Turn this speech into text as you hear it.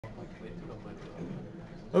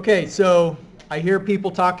Okay, so I hear people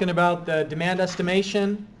talking about the demand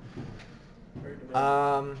estimation.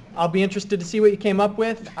 I'll be interested to see what you came up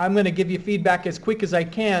with. I'm going to give you feedback as quick as I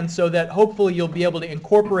can so that hopefully you'll be able to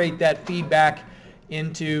incorporate that feedback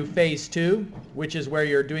into phase 2, which is where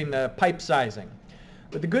you're doing the pipe sizing.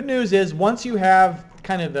 But the good news is once you have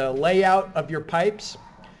kind of the layout of your pipes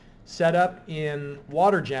set up in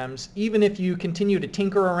water gems, even if you continue to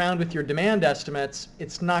tinker around with your demand estimates,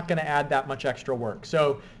 it's not going to add that much extra work.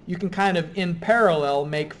 So you can kind of in parallel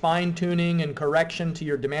make fine-tuning and correction to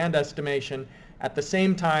your demand estimation at the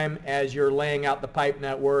same time as you're laying out the pipe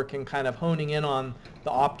network and kind of honing in on the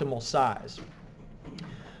optimal size.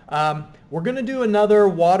 We're going to do another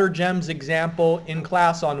water gems example in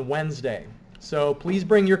class on Wednesday. So please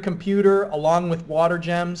bring your computer along with water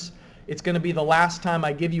gems. It's going to be the last time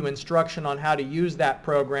I give you instruction on how to use that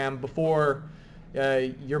program before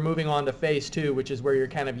you're moving on to phase 2, which is where you're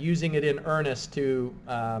kind of using it in earnest to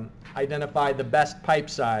identify the best pipe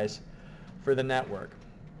size for the network.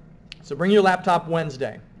 So bring your laptop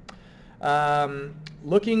Wednesday.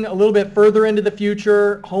 Looking a little bit further into the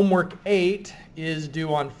future, homework 8 is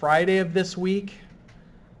due on Friday of this week,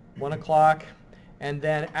 1 o'clock. And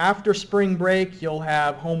then after spring break, you'll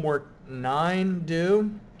have homework 9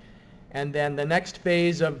 due. And then the next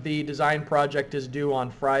phase of the design project is due on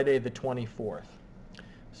Friday the 24th.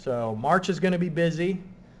 So March is going to be busy,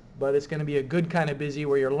 but it's going to be a good kind of busy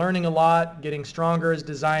where you're learning a lot, getting stronger as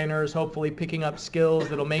designers, hopefully picking up skills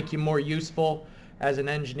that'll make you more useful as an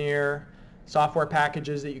engineer, software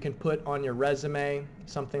packages that you can put on your resume,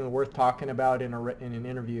 something worth talking about in an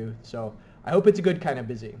interview. So I hope it's a good kind of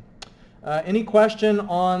busy. Any question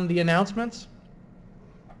on the announcements?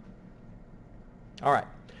 All right.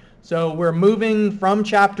 So we're moving from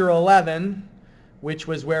chapter 11, which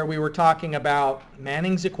was where we were talking about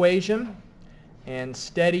Manning's equation and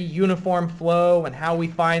steady uniform flow and how we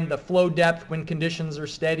find the flow depth when conditions are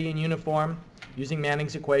steady and uniform using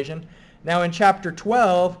Manning's equation. Now in chapter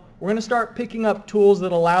 12, we're going to start picking up tools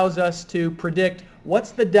that allows us to predict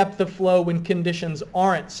what's the depth of flow when conditions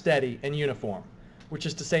aren't steady and uniform, which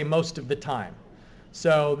is to say most of the time.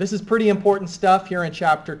 So this is pretty important stuff here in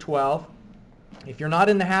chapter 12. If you're not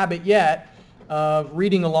in the habit yet of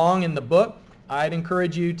reading along in the book, I'd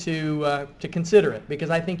encourage you to consider it because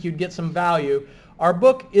I think you'd get some value. Our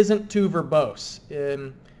book isn't too verbose.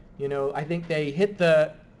 I think they hit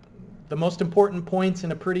the most important points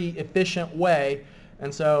in a pretty efficient way,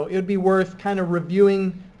 and so it would be worth kind of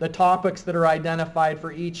reviewing the topics that are identified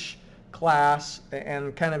for each class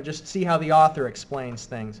and kind of just see how the author explains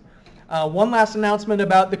things. One last announcement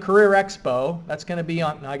about the Career Expo. That's going to be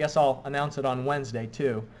on, I guess I'll announce it on Wednesday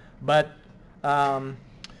too. But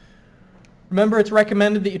remember, it's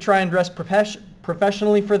recommended that you try and dress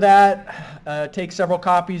professionally for that. Take several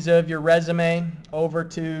copies of your resume over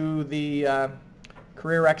to the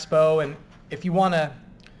Career Expo. And if you want to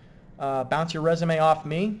bounce your resume off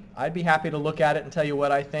me, I'd be happy to look at it and tell you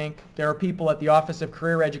what I think. There are people at the Office of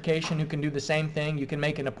Career Education who can do the same thing. You can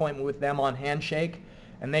make an appointment with them on Handshake,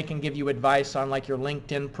 and they can give you advice on like your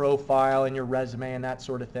LinkedIn profile and your resume and that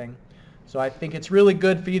sort of thing. So I think it's really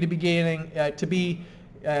good for you to be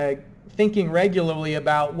thinking regularly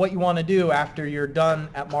about what you want to do after you're done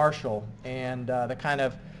at Marshall and the kind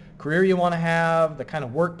of career you want to have, the kind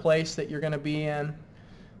of workplace that you're going to be in.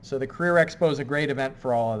 So the Career Expo is a great event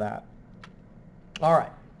for all of that. All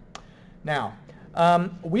right. Now,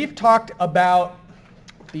 we've talked about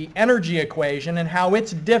the energy equation and how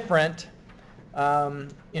it's different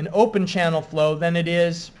in open channel flow than it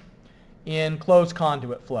is in closed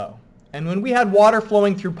conduit flow. And when we had water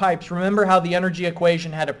flowing through pipes, remember how the energy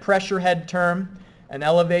equation had a pressure head term, an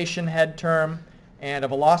elevation head term, and a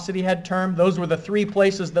velocity head term? Those were the three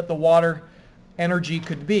places that the water energy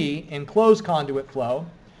could be in closed conduit flow.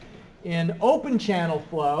 In open channel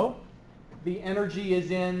flow, the energy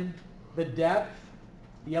is in the depth,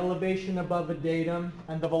 the elevation above a datum,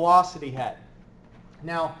 and the velocity head.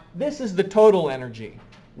 Now, this is the total energy,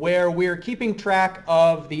 where we're keeping track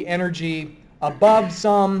of the energy above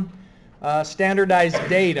some standardized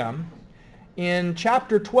datum. In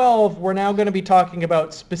chapter 12, we're now going to be talking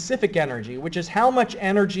about specific energy, which is how much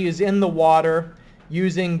energy is in the water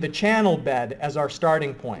using the channel bed as our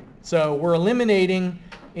starting point. So we're eliminating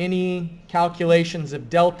any calculations of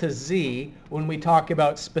delta Z when we talk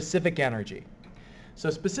about specific energy. So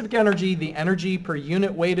specific energy, the energy per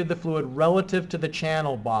unit weight of the fluid relative to the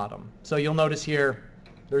channel bottom. So you'll notice here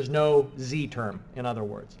there's no Z term, in other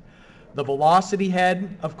words. The velocity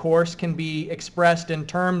head, of course, can be expressed in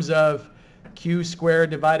terms of Q squared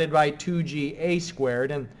divided by 2GA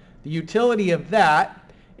squared. And the utility of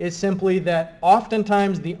that is simply that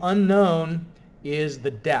oftentimes the unknown is the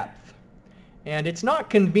depth. And it's not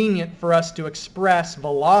convenient for us to express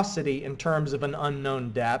velocity in terms of an unknown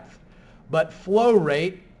depth, but flow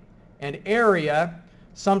rate and area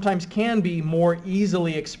sometimes can be more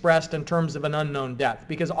easily expressed in terms of an unknown depth,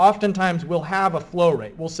 because oftentimes we'll have a flow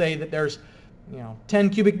rate. We'll say that there's 10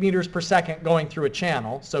 cubic meters per second going through a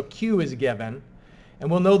channel, so Q is given, and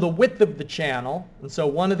we'll know the width of the channel, and so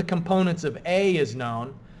one of the components of A is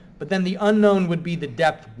known, but then the unknown would be the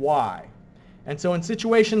depth Y. And so in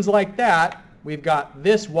situations like that, we've got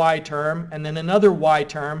this Y term and then another Y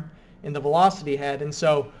term in the velocity head, and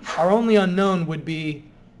so our only unknown would be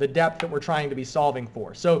the depth that we're trying to be solving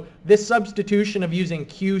for. So this substitution of using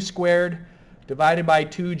Q squared divided by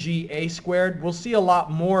 2GA squared, we'll see a lot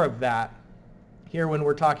more of that here when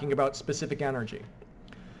we're talking about specific energy.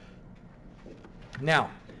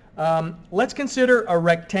 Now, let's consider a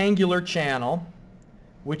rectangular channel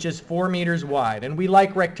which is 4 meters wide. And we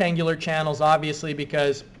like rectangular channels obviously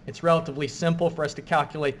because it's relatively simple for us to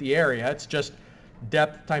calculate the area. It's just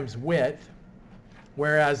depth times width.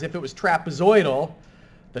 Whereas if it was trapezoidal,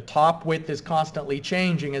 the top width is constantly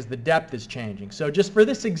changing as the depth is changing. So just for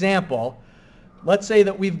this example, let's say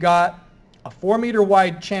that we've got a 4 meter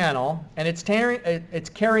wide channel and it's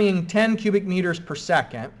carrying 10 cubic meters per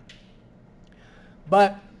second.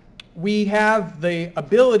 But we have the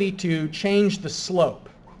ability to change the slope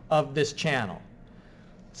of this channel.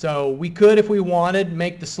 So we could, if we wanted,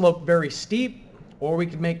 make the slope very steep, or we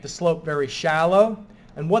could make the slope very shallow.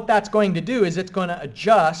 And what that's going to do is it's going to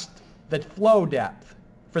adjust the flow depth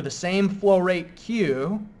for the same flow rate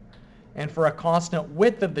Q and for a constant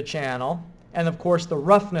width of the channel. And of course the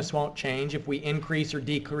roughness won't change if we increase or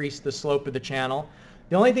decrease the slope of the channel.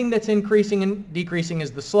 The only thing that's increasing and decreasing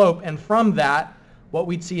is the slope, and from that what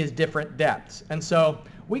we'd see is different depths. And so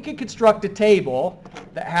we could construct a table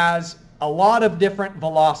that has a lot of different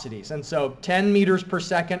velocities. And so 10 meters per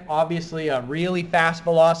second, obviously a really fast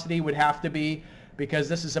velocity would have to be, because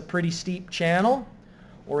this is a pretty steep channel.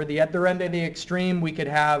 Or at the other end of the extreme, we could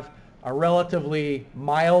have a relatively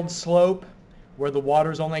mild slope where the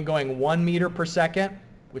water is only going 1 meter per second,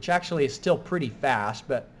 which actually is still pretty fast,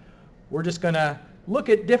 but we're just going to look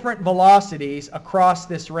at different velocities across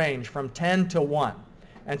this range from 10 to 1.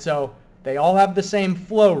 And so they all have the same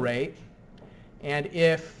flow rate, and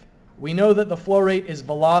if we know that the flow rate is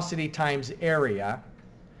velocity times area,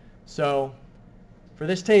 so for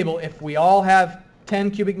this table, if we all have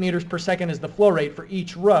 10 cubic meters per second as the flow rate for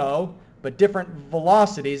each row, but different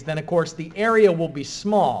velocities, then of course the area will be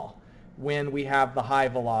small when we have the high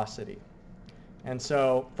velocity. And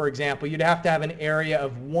so, for example, you'd have to have an area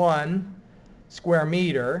of 1 square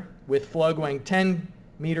meter with flow going 10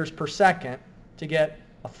 meters per second to get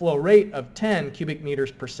a flow rate of 10 cubic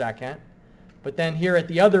meters per second. But then here at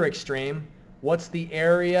the other extreme, what's the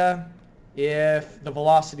area if the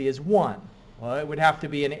velocity is 1? Well, it would have to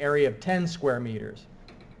be an area of 10 square meters.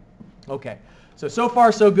 Okay, so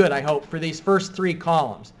far so good, I hope, for these first 3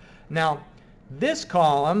 columns. Now, this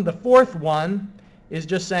column, the fourth one, is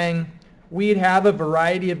just saying we'd have a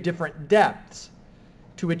variety of different depths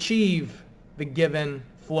to achieve the given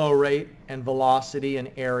flow rate and velocity and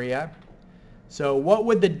area. So what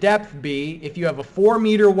would the depth be if you have a 4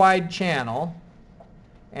 meter wide channel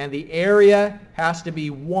and the area has to be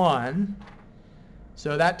 1?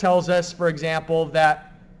 So that tells us, for example,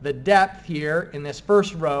 that the depth here in this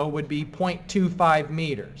first row would be 0.25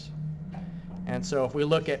 meters. And so if we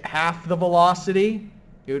look at half the velocity,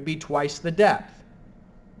 it would be twice the depth,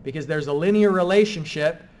 because there's a linear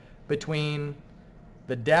relationship between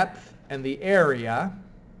the depth and the area.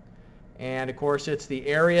 And of course it's the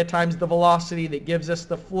area times the velocity that gives us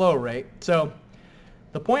the flow rate. So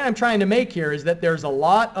the point I'm trying to make here is that there's a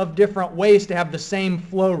lot of different ways to have the same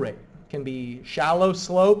flow rate. It can be shallow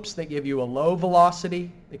slopes that give you a low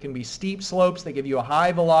velocity. It can be steep slopes that give you a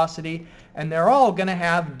high velocity. And they're all going to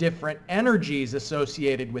have different energies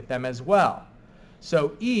associated with them as well.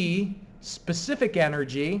 So E, specific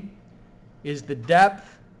energy, is the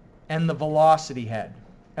depth and the velocity head.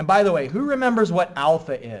 And by the way, who remembers what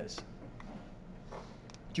alpha is?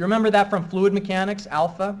 Do you remember that from fluid mechanics,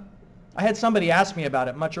 alpha? I had somebody ask me about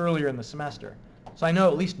it much earlier in the semester. So I know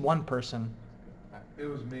at least one person. It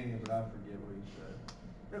was me, but I forget what he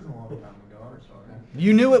said. It was a long time ago, I'm sorry.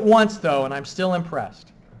 You knew it once though, and I'm still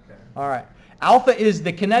impressed. Okay. All right. Alpha is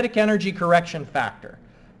the kinetic energy correction factor.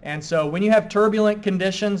 And so when you have turbulent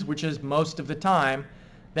conditions, which is most of the time,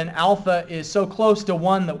 then alpha is so close to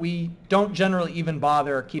 1 that we don't generally even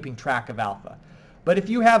bother keeping track of alpha. But if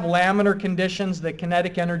you have laminar conditions, the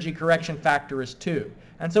kinetic energy correction factor is 2.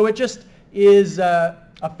 And so it just is a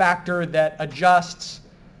factor that adjusts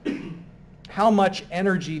how much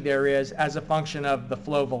energy there is as a function of the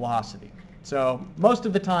flow velocity. So most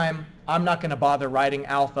of the time, I'm not going to bother writing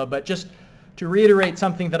alpha, but just to reiterate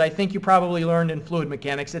something that I think you probably learned in fluid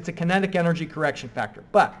mechanics, it's a kinetic energy correction factor.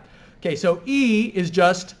 But, okay, so E is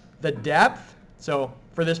just the depth. So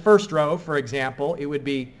for this first row, for example, it would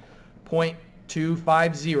be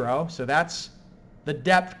 0.250. So that's the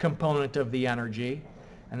depth component of the energy.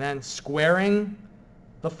 And then squaring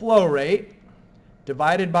the flow rate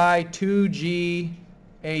divided by 2g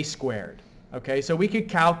a squared. Okay, so we could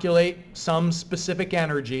calculate some specific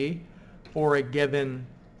energy for a given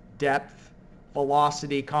depth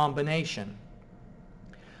velocity combination.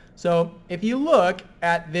 So if you look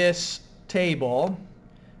at this table,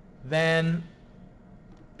 then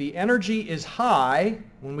the energy is high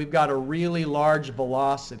when we've got a really large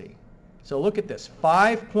velocity. So look at this,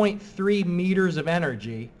 5.3 meters of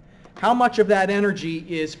energy. How much of that energy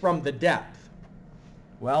is from the depth?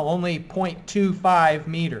 Well, only 0.25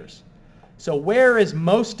 meters. So where is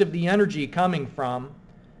most of the energy coming from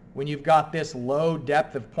when you've got this low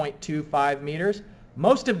depth of 0.25 meters?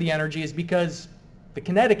 Most of the energy is because the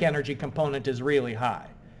kinetic energy component is really high.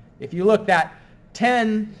 If you look at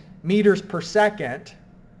 10 meters per second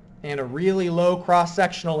in a really low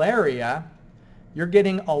cross-sectional area, you're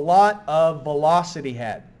getting a lot of velocity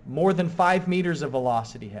head, more than 5 meters of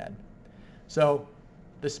velocity head. So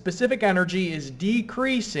the specific energy is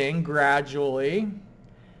decreasing gradually,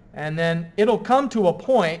 and then it'll come to a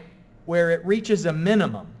point where it reaches a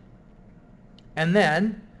minimum. And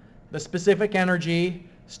then the specific energy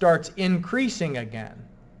starts increasing again.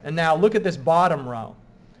 And now look at this bottom row.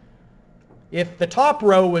 If the top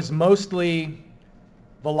row was mostly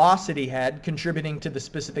velocity head contributing to the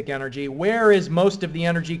specific energy, where is most of the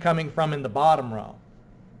energy coming from in the bottom row?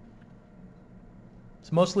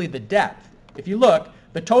 It's mostly the depth. If you look,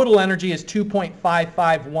 the total energy is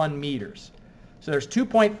 2.551 meters. So there's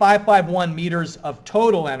 2.551 meters of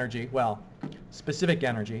total energy, well, specific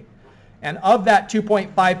energy. And of that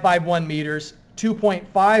 2.551 meters,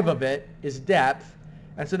 2.5 of it is depth.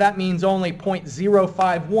 And so that means only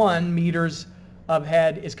 0.051 meters of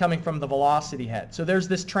head is coming from the velocity head. So there's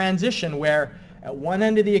this transition where at one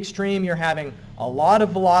end of the extreme you're having a lot of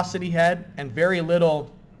velocity head and very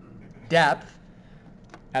little depth.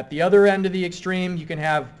 At the other end of the extreme you can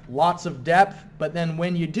have lots of depth, but then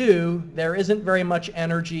when you do, there isn't very much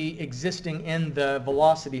energy existing in the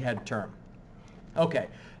velocity head term. Okay,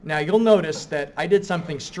 now you'll notice that I did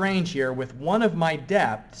something strange here with one of my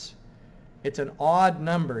depths. It's an odd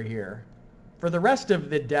number here. For the rest of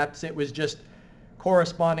the depths it was just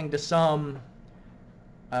corresponding to some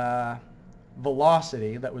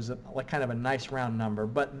velocity that was like kind of a nice round number,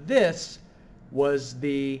 but this was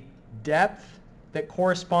the depth that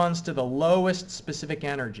corresponds to the lowest specific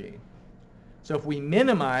energy. So if we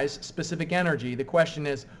minimize specific energy, the question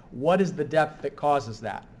is, what is the depth that causes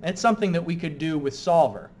that? It's something that we could do with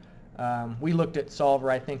solver. We looked at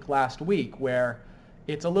solver, I think, last week, where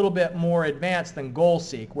it's a little bit more advanced than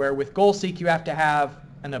goal-seek, where with goal-seek you have to have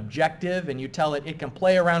an objective and you tell it can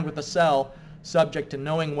play around with a cell subject to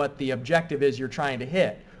knowing what the objective is you're trying to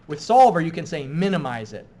hit. With solver you can say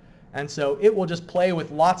minimize it, and so it will just play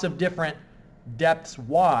with lots of different depths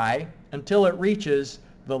y until it reaches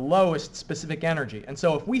the lowest specific energy. And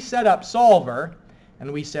so if we set up solver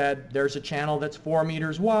and we said there's a channel that's 4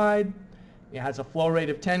 meters wide, it has a flow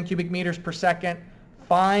rate of 10 cubic meters per second,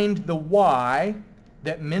 find the y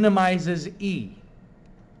that minimizes E,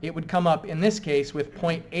 it would come up in this case with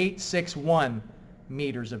 0.861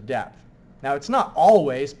 meters of depth. Now it's not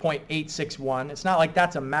always 0.861. It's not like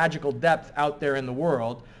that's a magical depth out there in the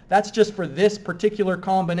world. That's just for this particular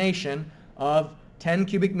combination of 10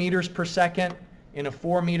 cubic meters per second in a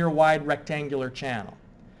 4 meter wide rectangular channel.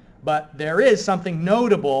 But there is something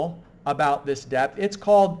notable about this depth. It's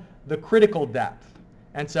called the critical depth.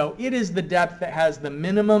 And so it is the depth that has the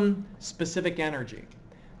minimum specific energy.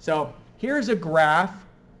 So here's a graph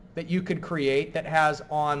that you could create that has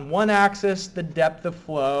on one axis the depth of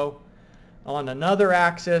flow, on another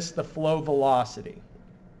axis the flow velocity.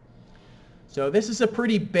 So this is a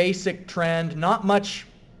pretty basic trend, not much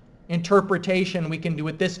interpretation we can do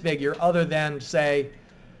with this figure other than say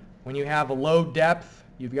when you have a low depth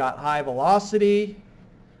you've got high velocity,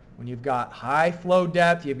 when you've got high flow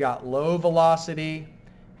depth you've got low velocity.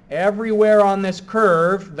 Everywhere on this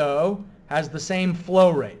curve though has the same flow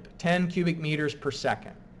rate, 10 cubic meters per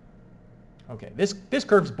second. Okay, this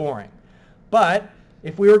curve's boring, but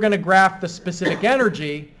if we were going to graph the specific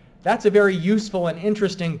energy, that's a very useful and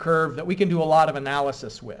interesting curve that we can do a lot of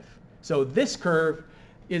analysis with. So this curve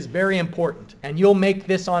is very important, and you'll make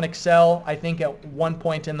this on Excel, I think, at one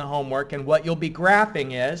point in the homework. And what you'll be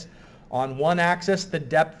graphing is, on one axis, the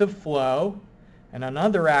depth of flow, and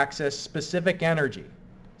another axis, specific energy.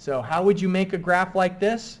 So how would you make a graph like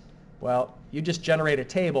this? Well, you just generate a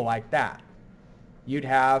table like that. You'd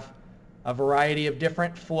have a variety of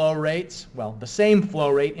different flow rates, well, the same flow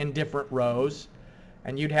rate in different rows,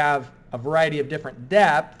 and you'd have a variety of different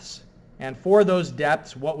depths, and for those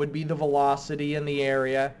depths, what would be the velocity in the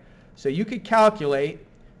area? So you could calculate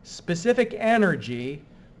specific energy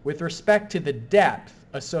with respect to the depth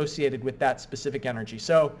associated with that specific energy.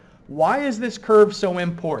 So why is this curve so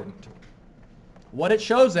important? What it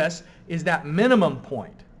shows us is that minimum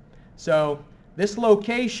point. So this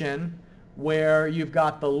location where you've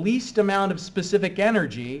got the least amount of specific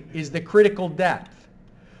energy is the critical depth.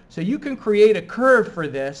 So you can create a curve for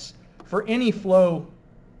this for any flow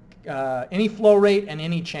rate and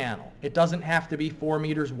any channel. It doesn't have to be 4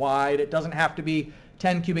 meters wide. It doesn't have to be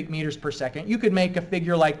 10 cubic meters per second. You could make a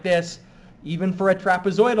figure like this even for a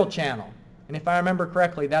trapezoidal channel. And if I remember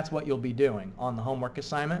correctly, that's what you'll be doing on the homework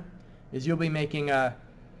assignment, is you'll be making a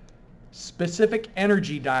specific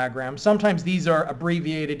energy diagram. Sometimes these are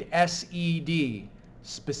abbreviated SED,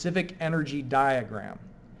 specific energy diagram.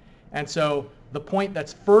 And so the point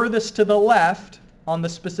that's furthest to the left on the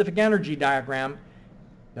specific energy diagram,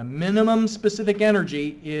 the minimum specific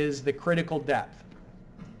energy is the critical depth.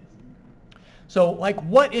 So, like,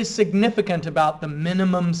 what is significant about the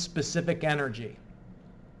minimum specific energy?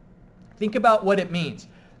 Think about what it means.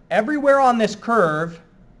 Everywhere on this curve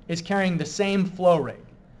is carrying the same flow rate.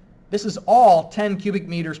 This is all 10 cubic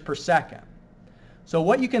meters per second. So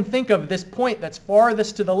what you can think of, this point that's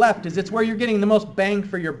farthest to the left, is it's where you're getting the most bang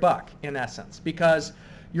for your buck, in essence, because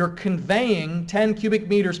you're conveying 10 cubic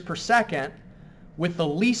meters per second with the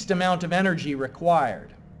least amount of energy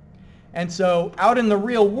required. And so out in the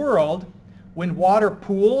real world, when water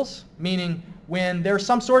pools, meaning when there's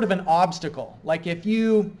some sort of an obstacle, like if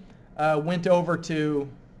you went over to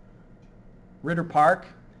Ritter Park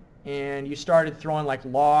and you started throwing like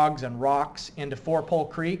logs and rocks into Four Pole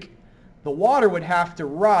Creek, the water would have to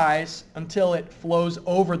rise until it flows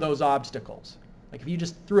over those obstacles. Like if you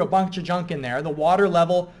just threw a bunch of junk in there, the water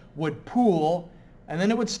level would pool, and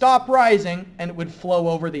then it would stop rising and it would flow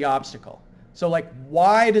over the obstacle. So like,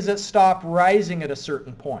 why does it stop rising at a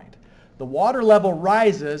certain point? The water level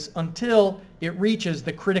rises until it reaches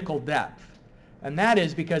the critical depth. And that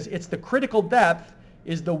is because it's the critical depth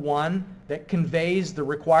is the one that conveys the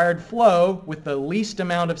required flow with the least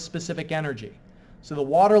amount of specific energy. So the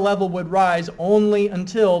water level would rise only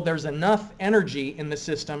until there's enough energy in the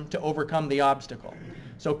system to overcome the obstacle.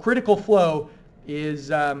 So critical flow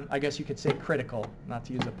is, I guess you could say critical, not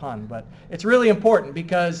to use a pun, but it's really important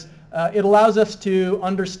because it allows us to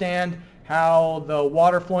understand how the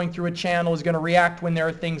water flowing through a channel is going to react when there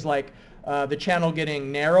are things like the channel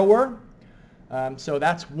getting narrower. So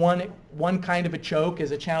that's one kind of a choke,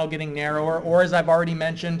 is a channel getting narrower, or as I've already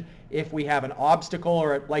mentioned, if we have an obstacle,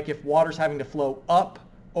 or like if water's having to flow up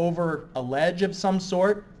over a ledge of some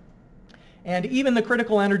sort. And even the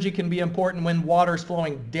critical energy can be important when water's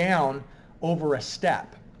flowing down over a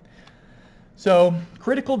step. So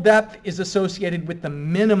critical depth is associated with the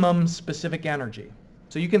minimum specific energy.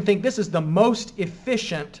 So you can think this is the most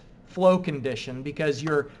efficient flow condition because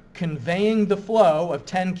you're conveying the flow of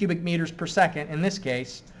 10 cubic meters per second, in this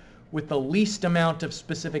case, with the least amount of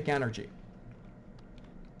specific energy.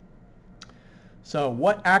 So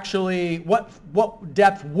what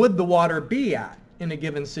depth would the water be at in a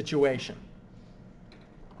given situation?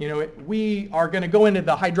 You know, we are going to go into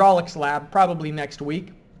the hydraulics lab probably next week,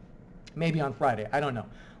 maybe on Friday, I don't know.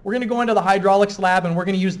 We're going to go into the hydraulics lab and we're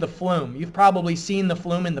going to use the flume. You've probably seen the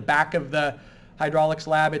flume in the back of the hydraulics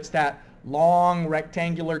lab. It's that long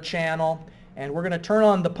rectangular channel, and we're going to turn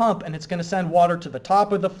on the pump and it's going to send water to the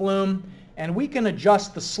top of the flume, and we can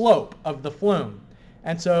adjust the slope of the flume.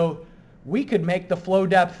 And so we could make the flow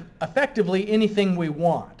depth effectively anything we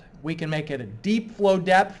want. We can make it a deep flow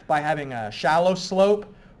depth by having a shallow slope,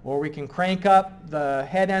 or we can crank up the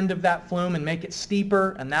head end of that flume and make it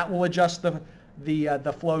steeper, and that will adjust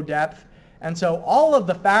the flow depth. And so all of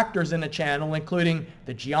the factors in a channel, including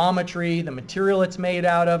the geometry, the material it's made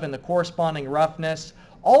out of, and the corresponding roughness,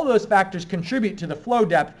 all of those factors contribute to the flow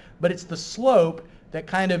depth, but it's the slope that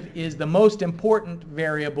kind of is the most important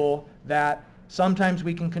variable that sometimes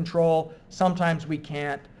we can control, sometimes we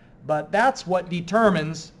can't. But that's what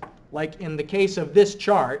determines, like in the case of this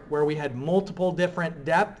chart where we had multiple different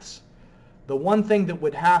depths, the one thing that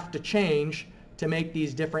would have to change to make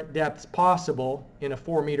these different depths possible in a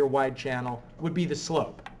 4 meter wide channel would be the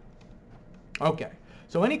slope. Okay,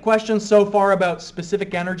 So any questions so far about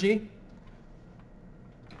specific energy?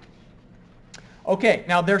 Okay,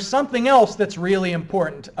 now there's something else that's really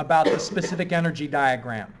important about the specific energy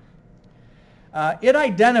diagram. It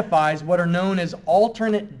identifies what are known as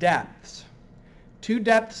alternate depths, two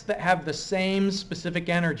depths that have the same specific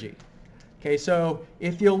energy. Okay, so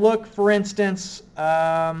if you look, for instance,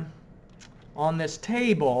 on this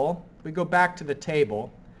table, we go back to the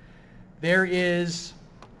table, there is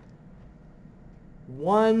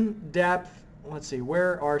one depth. Let's see,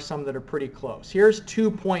 where are some that are pretty close? Here's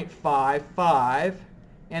 2.55,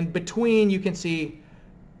 and between, you can see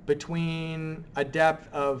between a depth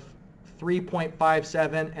of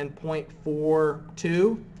 3.57 and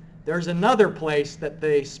 0.42, there's another place that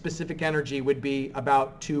the specific energy would be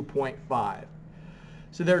about 2.5.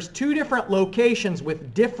 So there's two different locations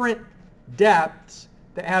with different depths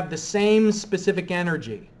that have the same specific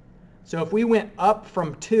energy. So if we went up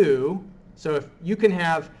from 2, so if you can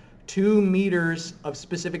have 2 meters of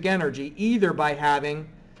specific energy either by having,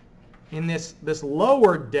 in this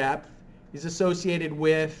lower depth is associated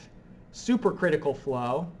with supercritical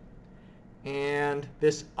flow, and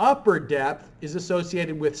this upper depth is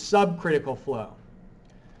associated with subcritical flow.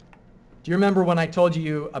 Do you remember when I told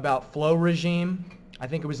you about flow regime? I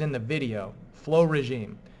think it was in the video. Flow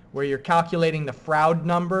regime, where you're calculating the Froude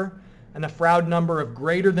number, and the Froude number of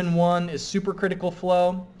greater than 1 is supercritical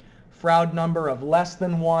flow. Froude number of less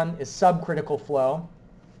than 1 is subcritical flow.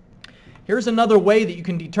 Here's another way that you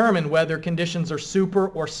can determine whether conditions are super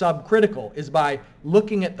or subcritical, is by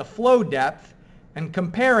looking at the flow depth and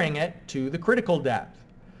comparing it to the critical depth.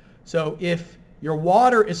 So if your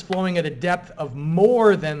water is flowing at a depth of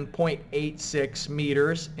more than 0.86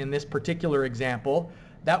 meters in this particular example,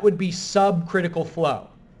 that would be subcritical flow.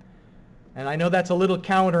 And I know that's a little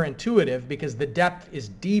counterintuitive because the depth is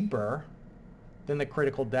deeper than the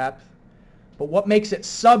critical depth. But what makes it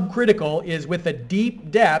subcritical is with a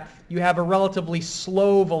deep depth, you have a relatively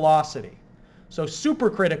slow velocity. So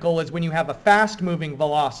supercritical is when you have a fast-moving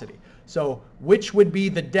velocity. So which would be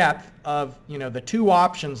the depth of, the two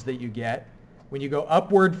options that you get? When you go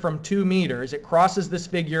upward from 2 meters, it crosses this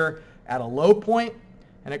figure at a low point,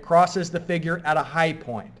 and it crosses the figure at a high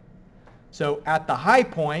point. So at the high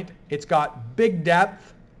point, it's got big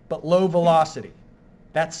depth, but low velocity.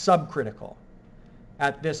 That's subcritical.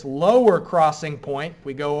 At this lower crossing point,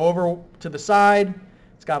 we go over to the side,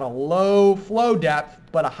 it's got a low flow depth,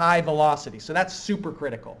 but a high velocity. So that's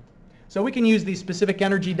supercritical. So we can use these specific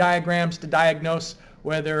energy diagrams to diagnose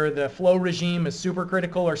whether the flow regime is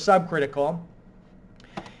supercritical or subcritical.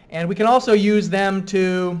 And we can also use them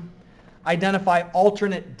to identify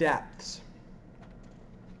alternate depths.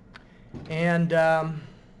 And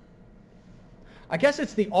I guess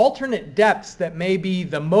it's the alternate depths that may be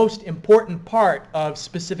the most important part of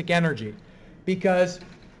specific energy, because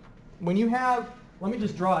when you have, let me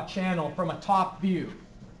just draw a channel from a top view.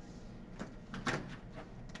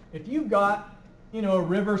 If you've got, a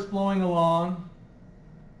river's flowing along,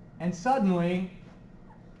 and suddenly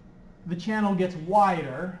the channel gets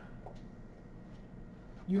wider,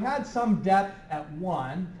 you had some depth at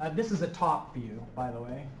 1. This is a top view, by the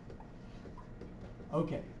way.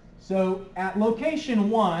 Okay. So at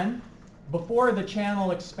location 1, before the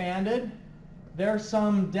channel expanded, there's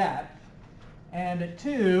some depth. And at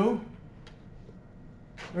 2,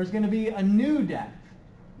 there's going to be a new depth.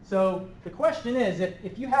 So the question is,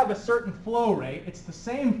 if you have a certain flow rate, it's the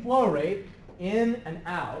same flow rate in and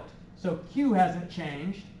out. So Q hasn't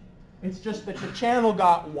changed. It's just that the channel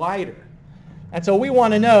got wider. And so we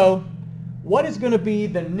want to know what is going to be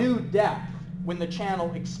the new depth when the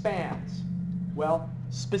channel expands. Well,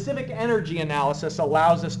 specific energy analysis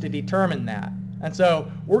allows us to determine that. And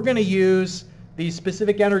so we're going to use these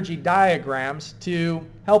specific energy diagrams to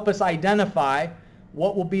help us identify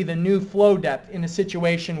what will be the new flow depth in a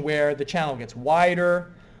situation where the channel gets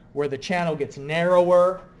wider, where the channel gets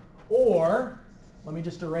narrower, or, let me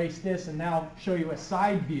just erase this and now show you a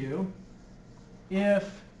side view.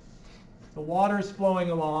 If the water is flowing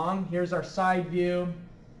along, here's our side view.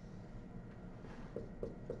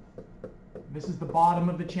 This is the bottom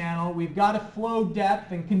of the channel. We've got a flow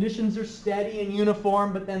depth and conditions are steady and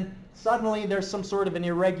uniform, but then suddenly there's some sort of an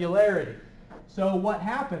irregularity. So what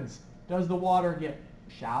happens? Does the water get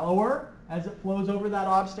shallower as it flows over that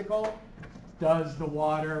obstacle? Does the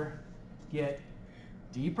water get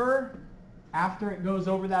deeper after it goes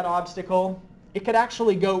over that obstacle? It could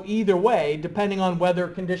actually go either way depending on whether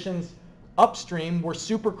conditions upstream were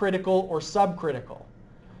supercritical or subcritical.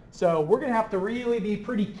 So we're going to have to really be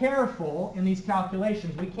pretty careful in these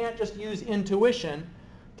calculations. We can't just use intuition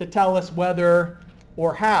to tell us whether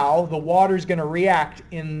or how the water is going to react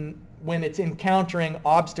in when it's encountering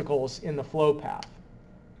obstacles in the flow path.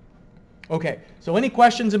 Okay, so any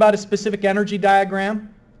questions about a specific energy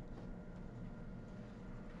diagram?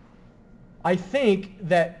 I think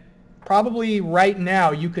that probably right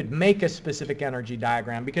now you could make a specific energy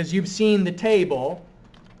diagram because you've seen the table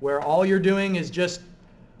where all you're doing is just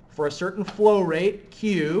for a certain flow rate,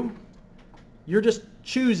 Q, you're just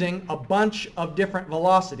choosing a bunch of different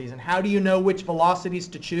velocities. And how do you know which velocities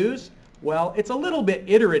to choose? Well, it's a little bit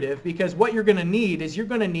iterative because what you're going to need is you're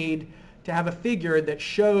going to need to have a figure that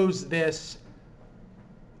shows this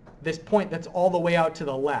point that's all the way out to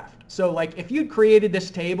the left. So like if you'd created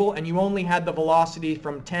this table and you only had the velocity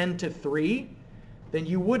from 10 to 3, then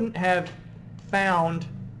you wouldn't have found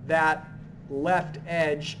that left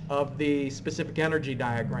edge of the specific energy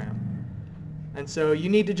diagram. And so you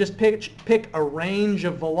need to just pick a range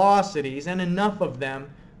of velocities and enough of them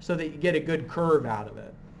so that you get a good curve out of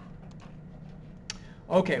it.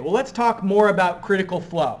 Okay, well let's talk more about critical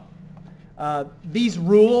flow. These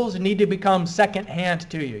rules need to become second-hand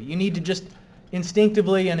to you. You need to just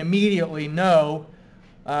instinctively and immediately know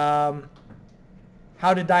how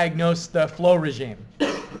to diagnose the flow regime.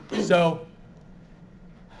 So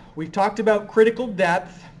we've talked about critical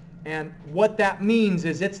depth, and what that means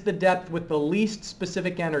is it's the depth with the least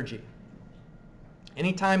specific energy.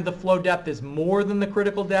 Anytime the flow depth is more than the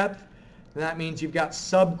critical depth, then that means you've got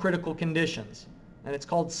subcritical conditions. And it's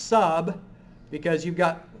called sub because you've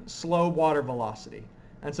got slow water velocity.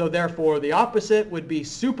 And so therefore the opposite would be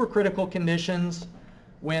supercritical conditions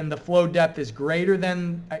when the flow depth is greater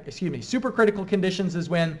than, supercritical conditions is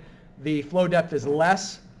when the flow depth is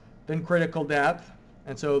less than critical depth.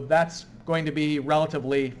 And so that's going to be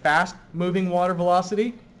relatively fast moving water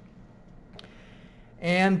velocity.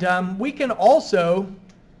 And we can also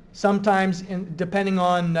sometimes, depending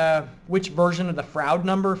on which version of the Froude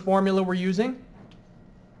number formula we're using,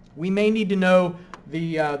 we may need to know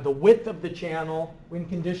the width of the channel when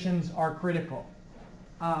conditions are critical.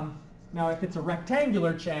 Now, if it's a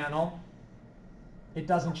rectangular channel, it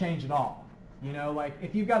doesn't change at all. You know, like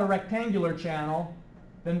if you've got a rectangular channel,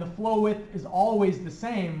 then the flow width is always the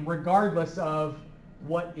same regardless of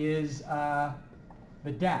what is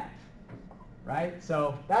the depth, right?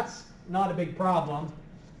 So that's not a big problem.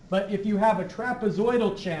 But if you have a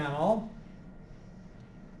trapezoidal channel,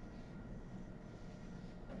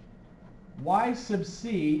 Y sub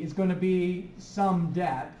C is going to be some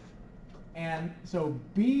depth, and so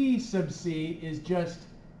B sub C is just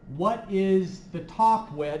what is the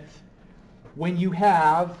top width when you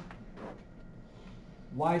have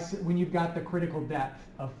when you've got the critical depth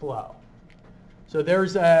of flow. So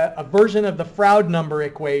there's a version of the Froude number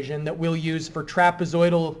equation that we'll use for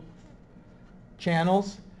trapezoidal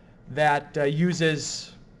channels that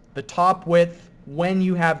uses the top width when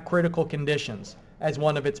you have critical conditions as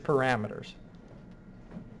one of its parameters.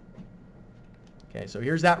 Okay, so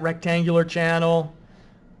here's that rectangular channel,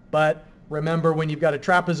 but remember when you've got a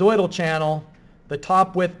trapezoidal channel, the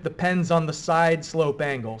top width depends on the side slope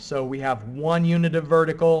angle. So we have 1 unit of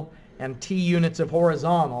vertical and t units of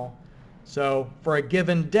horizontal. So for a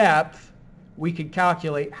given depth, we could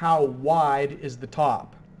calculate how wide is the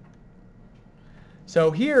top.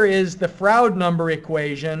 So here is the Froude number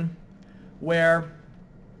equation where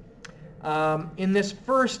in this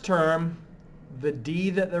first term, the d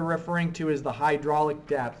that they're referring to is the hydraulic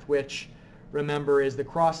depth, which, remember, is the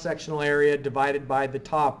cross-sectional area divided by the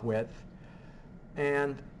top width.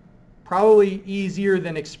 And probably easier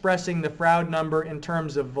than expressing the Froude number in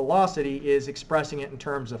terms of velocity is expressing it in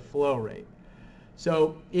terms of flow rate.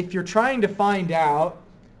 So if you're trying to find out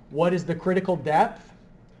what is the critical depth,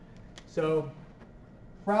 so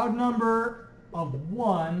Froude number of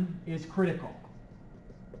 1 is critical.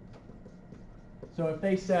 So if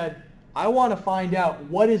they said, I want to find out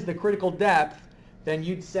what is the critical depth, then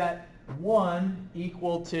you'd set 1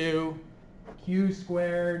 equal to Q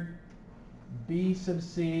squared B sub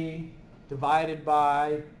C divided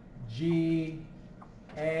by G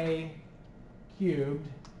A cubed,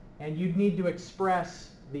 and you'd need to express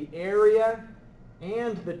the area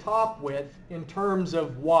and the top width in terms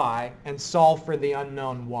of y and solve for the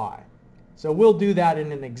unknown y. So we'll do that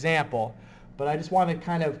in an example, but I just want to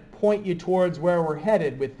kind of point you towards where we're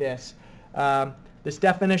headed with this. This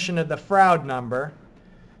definition of the Froude number.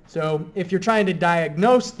 So if you're trying to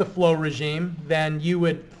diagnose the flow regime, then you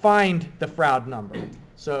would find the Froude number.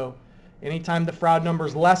 So anytime the Froude number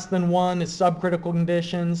is less than 1 is subcritical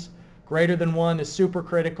conditions, greater than 1 is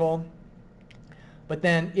supercritical. But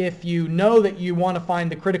then if you know that you want to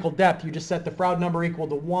find the critical depth, you just set the Froude number equal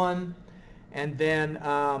to 1, and then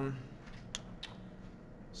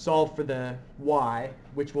solve for the y,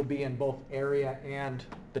 which will be in both area and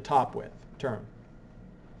the top width term.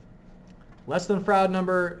 Less than Froude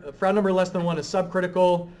number less than 1 is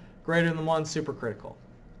subcritical, greater than 1 supercritical.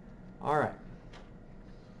 All right.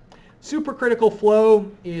 Supercritical flow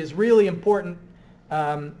is really important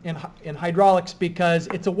in hydraulics because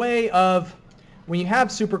it's a way of, when you have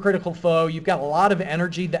supercritical flow, you've got a lot of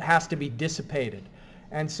energy that has to be dissipated.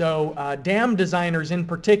 And so dam designers in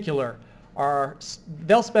particular,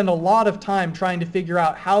 they'll spend a lot of time trying to figure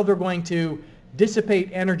out how they're going to dissipate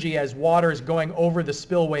energy as water is going over the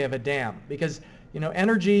spillway of a dam. Because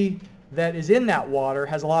energy that is in that water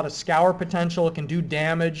has a lot of scour potential. It can do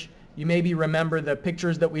damage. You maybe remember the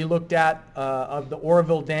pictures that we looked at of the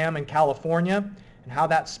Oroville Dam in California and how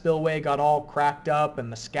that spillway got all cracked up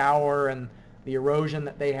and the scour and the erosion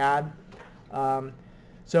that they had.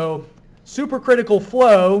 So supercritical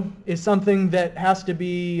flow is something that has to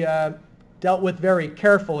be dealt with very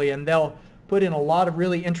carefully, and they'll put in a lot of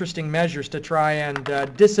really interesting measures to try and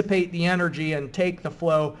dissipate the energy and take the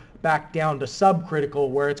flow back down to subcritical,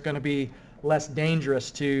 where it's going to be less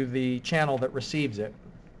dangerous to the channel that receives it.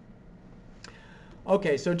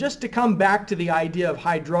 Okay, so just to come back to the idea of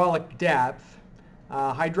hydraulic depth.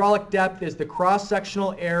 Hydraulic depth is the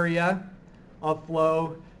cross-sectional area of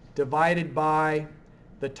flow divided by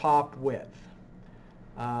the top width.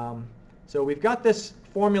 So we've got this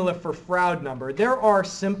formula for Froude number. There are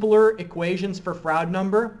simpler equations for Froude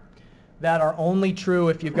number that are only true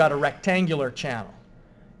if you've got a rectangular channel.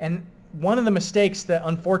 And one of the mistakes that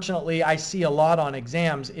unfortunately I see a lot on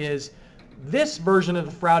exams is this version of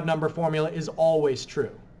the Froude number formula is always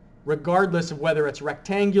true. Regardless of whether it's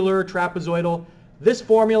rectangular, trapezoidal, this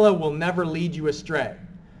formula will never lead you astray.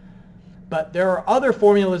 But there are other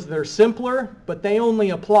formulas that are simpler, but they only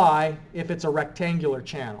apply if it's a rectangular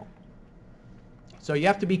channel. So you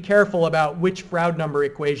have to be careful about which Froude number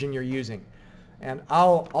equation you're using. And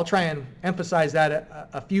I'll try and emphasize that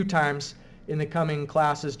a few times in the coming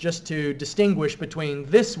classes, just to distinguish between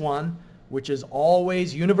this one, which is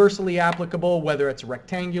always universally applicable, whether it's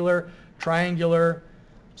rectangular, triangular,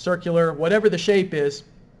 circular, whatever the shape is.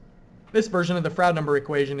 This version of the Froude number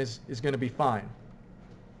equation is going to be fine.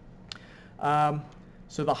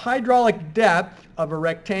 So the hydraulic depth of a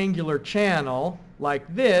rectangular channel like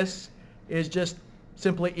this is just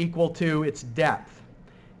simply equal to its depth.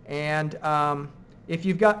 And if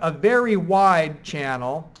you've got a very wide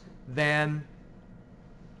channel, then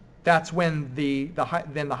that's when the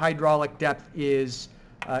hydraulic depth is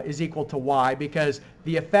equal to y, because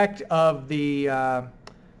the effect of the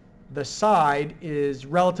side is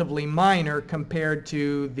relatively minor compared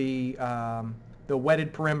to the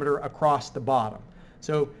wetted perimeter across the bottom.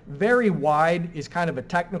 So very wide is kind of a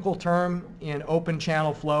technical term in open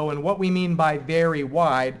channel flow, and what we mean by very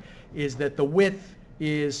wide is that the width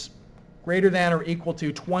is greater than or equal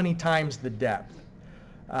to 20 times the depth.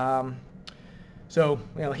 So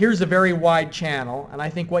here's a very wide channel, and I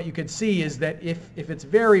think what you could see is that if it's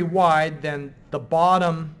very wide, then the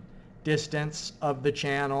bottom distance of the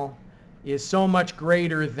channel is so much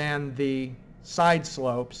greater than the side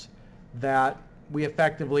slopes that we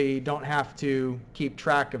effectively don't have to keep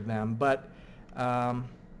track of them. But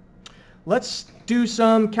let's do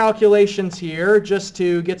some calculations here just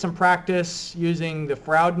to get some practice using the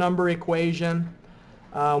Froude number equation.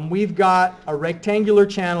 We've got a rectangular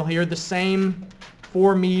channel here, the same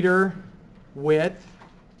 4-meter width,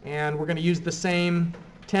 and we're going to use the same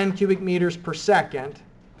 10 cubic meters per second.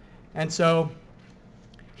 And so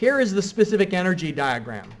here is the specific energy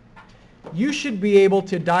diagram. You should be able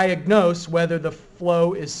to diagnose whether the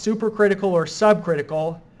flow is supercritical or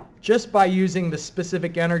subcritical just by using the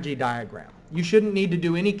specific energy diagram. You shouldn't need to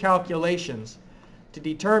do any calculations to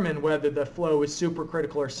determine whether the flow is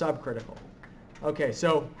supercritical or subcritical. Okay,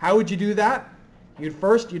 so how would you do that?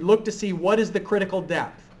 You'd look to see what is the critical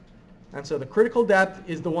depth. And so the critical depth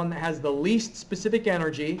is the one that has the least specific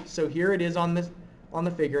energy. So here it is on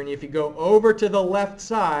the figure. And if you go over to the left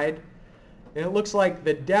side, and it looks like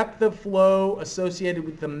the depth of flow associated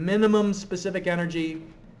with the minimum specific energy,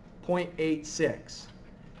 0.86.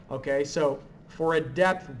 Okay, so for a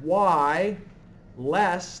depth y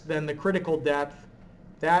less than the critical depth,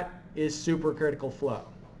 that is supercritical flow.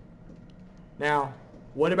 Now,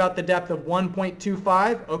 what about the depth of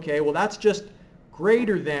 1.25? Okay, well that's just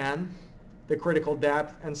greater than the critical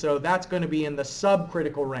depth, and so that's going to be in the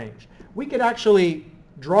subcritical range. We could actually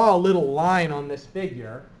draw a little line on this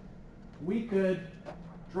figure. We could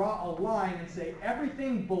draw a line and say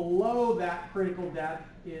everything below that critical depth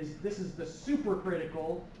this is the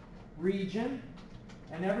supercritical region,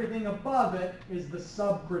 and everything above it is the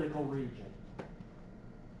subcritical region.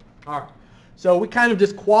 All right. So we kind of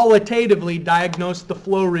just qualitatively diagnosed the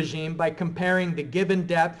flow regime by comparing the given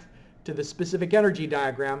depth to the specific energy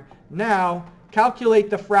diagram. Now, calculate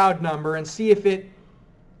the Froude number and see if it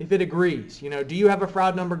agrees. You know, do you have a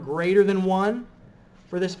Froude number greater than 1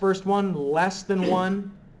 for this first one, less than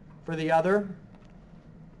 1 for the other?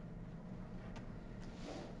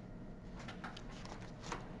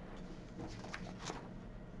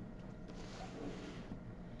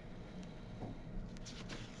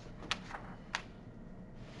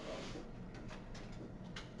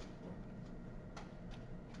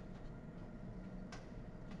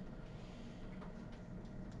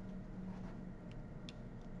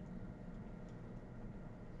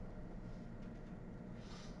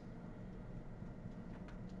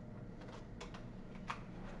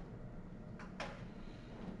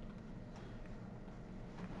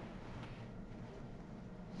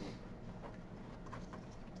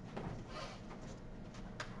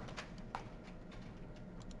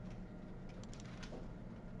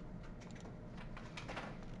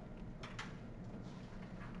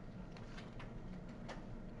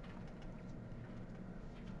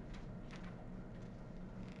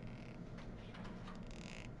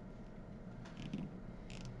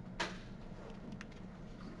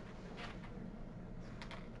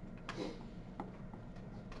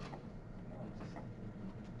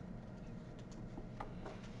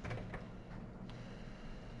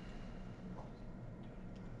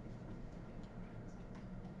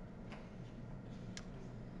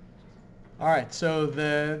 All right, so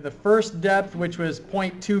the first depth, which was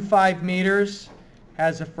 0.25 meters,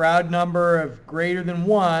 has a Froude number of greater than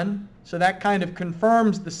 1. So that kind of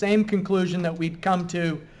confirms the same conclusion that we'd come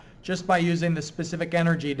to just by using the specific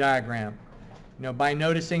energy diagram. You know, by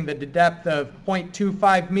noticing that the depth of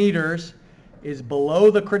 0.25 meters is below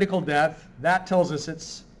the critical depth, that tells us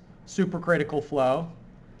it's supercritical flow.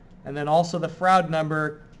 And then also the Froude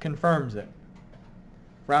number confirms it.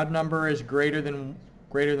 Froude number is greater than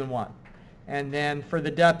 1. And then for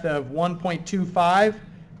the depth of 1.25,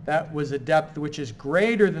 that was a depth which is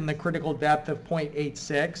greater than the critical depth of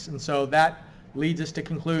 0.86. And so that leads us to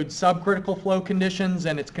conclude subcritical flow conditions,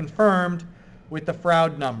 and it's confirmed with the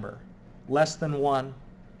Froude number, less than 1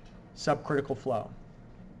 subcritical flow.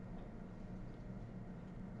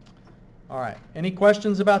 All right, any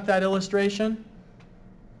questions about that illustration?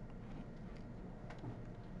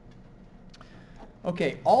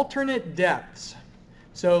 Okay, alternate depths.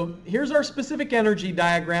 So here's our specific energy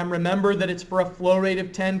diagram. Remember that it's for a flow rate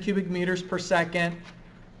of 10 cubic meters per second,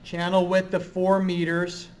 channel width of 4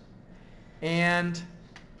 meters, and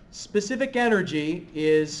specific energy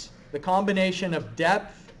is the combination of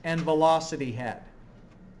depth and velocity head.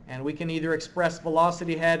 And we can either express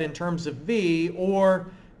velocity head in terms of V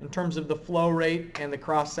or in terms of the flow rate and the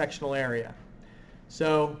cross-sectional area.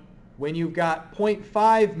 So when you've got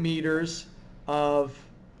 0.5 meters of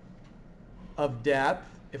depth,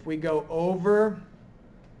 if we go over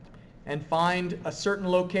and find a certain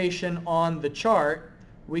location on the chart,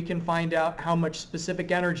 we can find out how much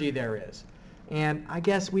specific energy there is. And I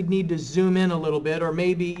guess we'd need to zoom in a little bit, or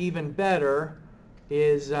maybe even better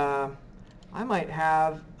is I might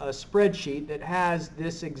have a spreadsheet that has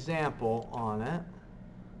this example on it.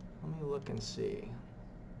 Let me look and see.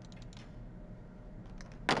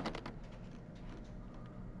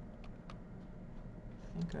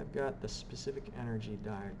 I think I've got the specific energy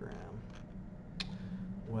diagram.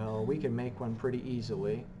 Well, we can make one pretty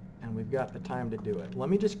easily, and we've got the time to do it. Let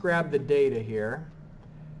me just grab the data here.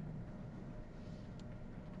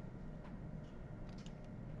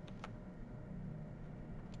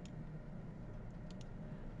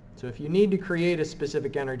 So if you need to create a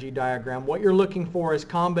specific energy diagram, what you're looking for is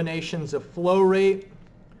combinations of flow rate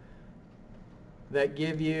that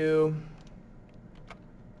give you,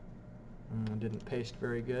 didn't paste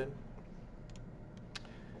very good.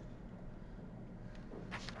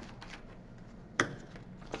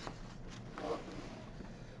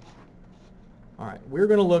 All right, we're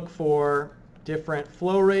going to look for different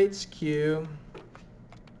flow rates, Q,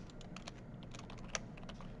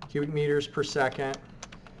 cubic meters per second,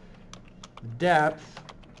 depth,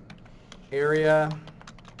 area,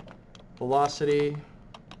 velocity,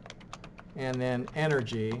 and then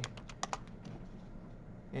energy.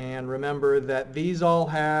 And remember that these all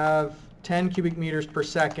have 10 cubic meters per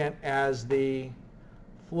second as the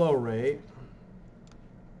flow rate.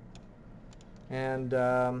 And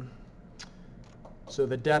so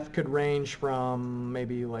the depth could range from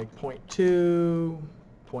maybe like 0.2,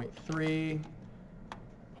 0.3,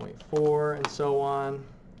 0.4, and so on.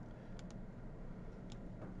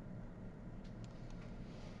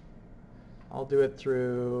 I'll do it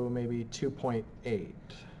through maybe 2.8.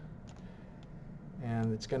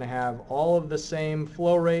 And it's going to have all of the same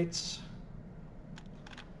flow rates.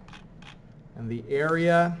 And the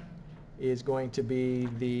area is going to be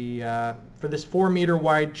the, for this 4-meter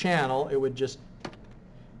wide channel, it would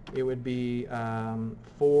be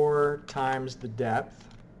 4 times the depth.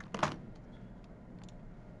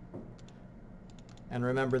 And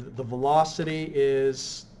remember that the velocity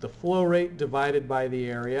is the flow rate divided by the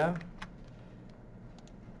area.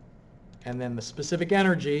 And then the specific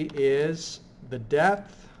energy is the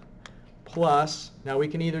depth plus, now we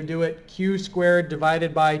can either do it q squared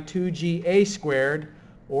divided by 2ga squared,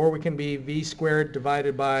 or we can be v squared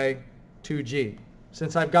divided by 2g.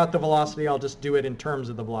 Since I've got the velocity, I'll just do it in terms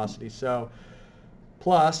of the velocity. So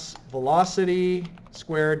plus velocity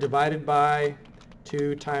squared divided by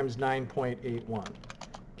 2 times 9.81.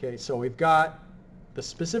 Okay, so we've got the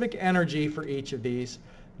specific energy for each of these.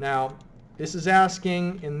 Now, this is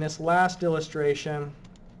asking in this last illustration,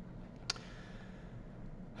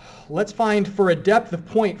 let's find for a depth of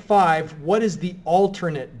 0.5, what is the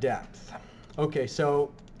alternate depth? Okay,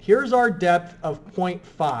 so here's our depth of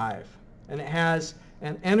 0.5, and it has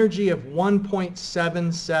an energy of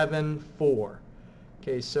 1.774.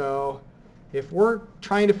 Okay, so if we're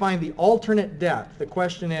trying to find the alternate depth, the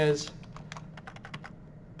question is,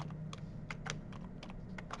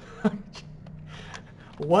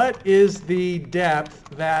 what is the depth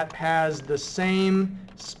that has the same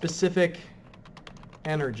specific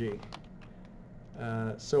energy?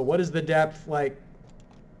 So what is the depth like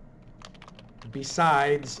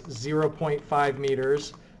besides 0.5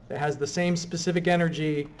 meters that has the same specific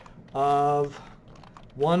energy of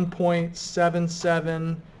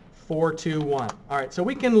 1.77421? All right, so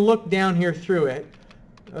we can look down here through it.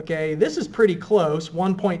 Okay, this is pretty close,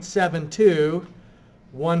 1.72,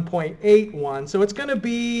 1.81. So it's going to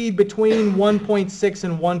be between 1.6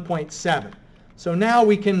 and 1.7. So now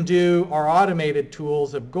we can do our automated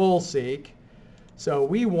tools of goal seek. So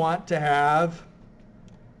we want to have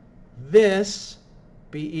this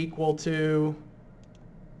be equal to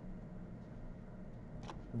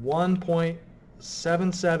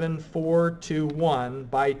 1.77421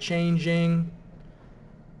 by changing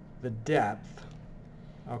the depth.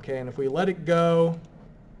 Okay, and if we let it go,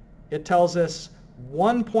 it tells us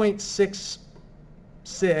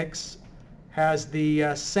 1.66 has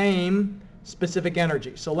the same specific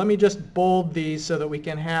energy. So let me just bold these so that we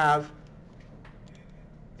can have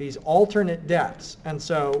these alternate depths. And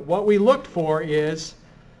so what we looked for is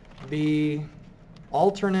the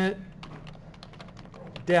alternate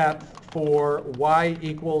depth for y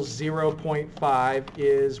equals 0.5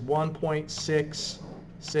 is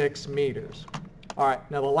 1.66 meters. All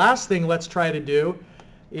right, now the last thing let's try to do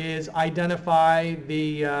is identify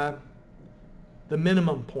the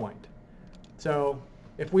minimum point. So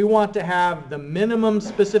if we want to have the minimum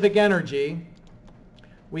specific energy,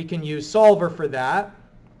 we can use solver for that.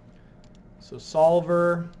 So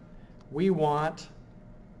solver, we want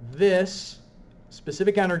this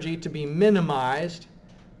specific energy to be minimized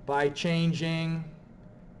by changing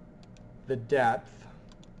the depth,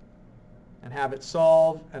 and have it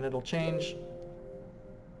solve, and it'll change.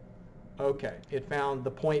 Okay, it found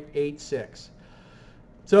the 0.86.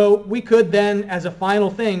 So we could then, as a final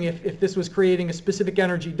thing, if this was creating a specific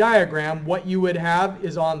energy diagram, what you would have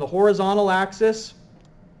is on the horizontal axis,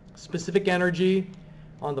 specific energy.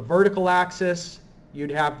 On the vertical axis,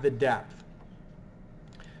 you'd have the depth.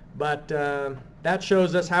 But that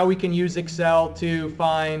shows us how we can use Excel to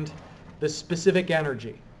find the specific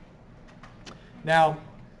energy. Now,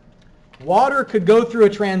 water could go through a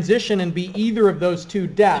transition and be either of those two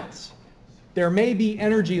depths. There may be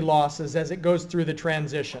energy losses as it goes through the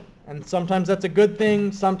transition. And sometimes that's a good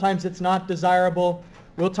thing, sometimes it's not desirable.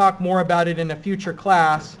 We'll talk more about it in a future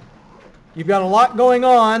class. You've got a lot going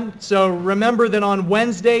on, so remember that on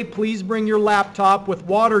Wednesday, please bring your laptop with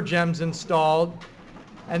water gems installed.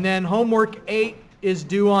 And then homework 8 is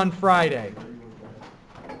due on Friday.